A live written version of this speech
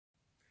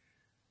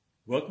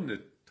Welcome to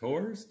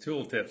Thor's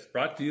Tool Tips,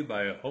 brought to you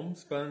by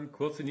Homespun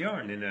Quilts and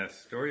Yarn in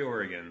Astoria,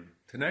 Oregon.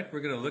 Tonight we're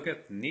going to look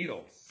at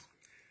needles.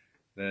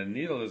 The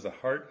needle is the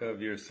heart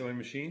of your sewing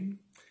machine.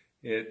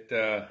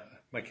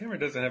 My camera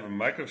doesn't have a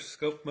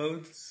microscope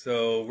mode,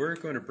 so we're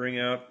going to bring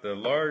out the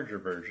larger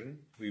version.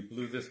 We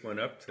blew this one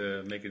up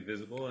to make it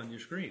visible on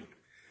your screen.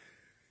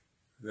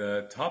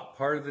 The top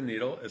part of the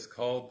needle is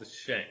called the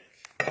shank.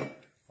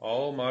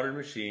 All modern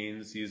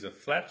machines use a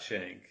flat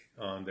shank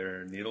on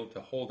their needle to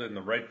hold it in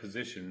the right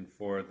position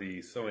for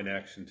the sewing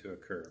action to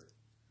occur.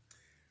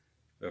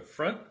 The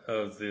front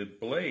of the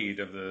blade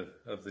of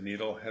the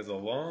needle has a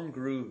long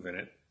groove in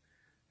it.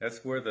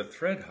 That's where the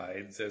thread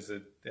hides as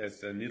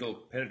the needle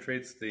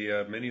penetrates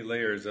the many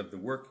layers of the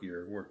work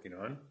you're working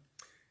on.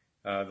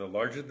 The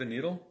larger the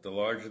needle, the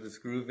larger this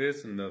groove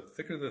is, and the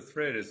thicker the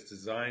thread is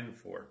designed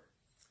for.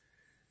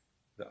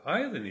 The eye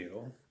of the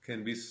needle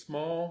can be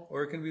small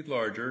or it can be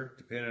larger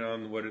depending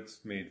on what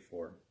it's made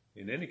for.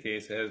 In any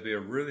case, it has to be a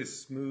really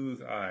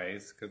smooth eye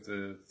because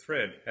the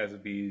thread has to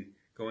be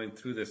going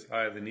through this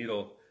eye of the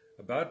needle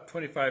about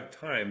 25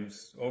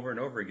 times over and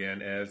over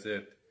again as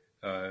it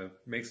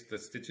makes the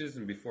stitches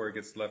and before it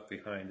gets left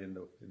behind in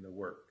the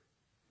work.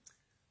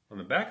 On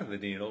the back of the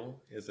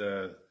needle is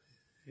the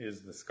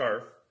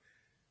scarf.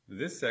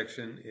 This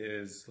section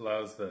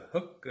allows the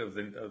hook of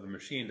the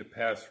machine to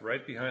pass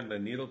right behind the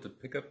needle to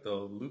pick up the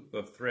loop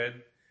of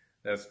thread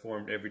that's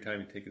formed every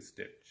time you take a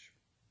stitch.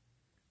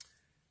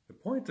 The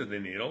point of the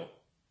needle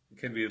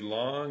can be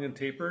long and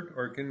tapered,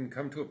 or it can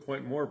come to a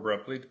point more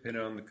abruptly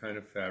depending on the kind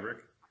of fabric.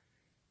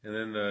 And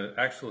then the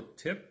actual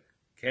tip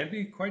can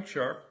be quite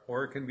sharp,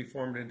 or it can be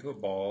formed into a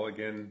ball.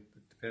 Again,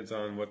 it depends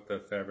on what the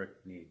fabric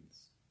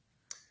needs.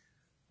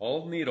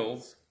 All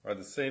needles are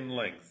the same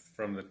length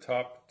from the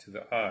top to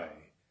the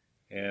eye,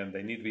 and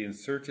they need to be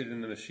inserted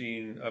in the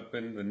machine up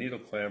in the needle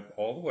clamp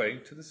all the way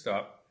to the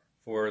stop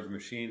for the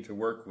machine to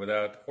work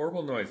without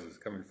horrible noises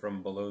coming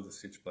from below the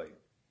stitch plate.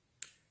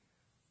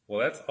 Well,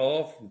 that's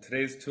all from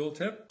today's tool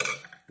tip.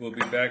 We'll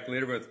be back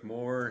later with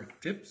more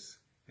tips,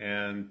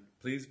 and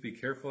please be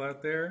careful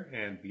out there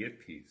and be at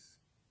peace.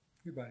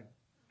 Goodbye.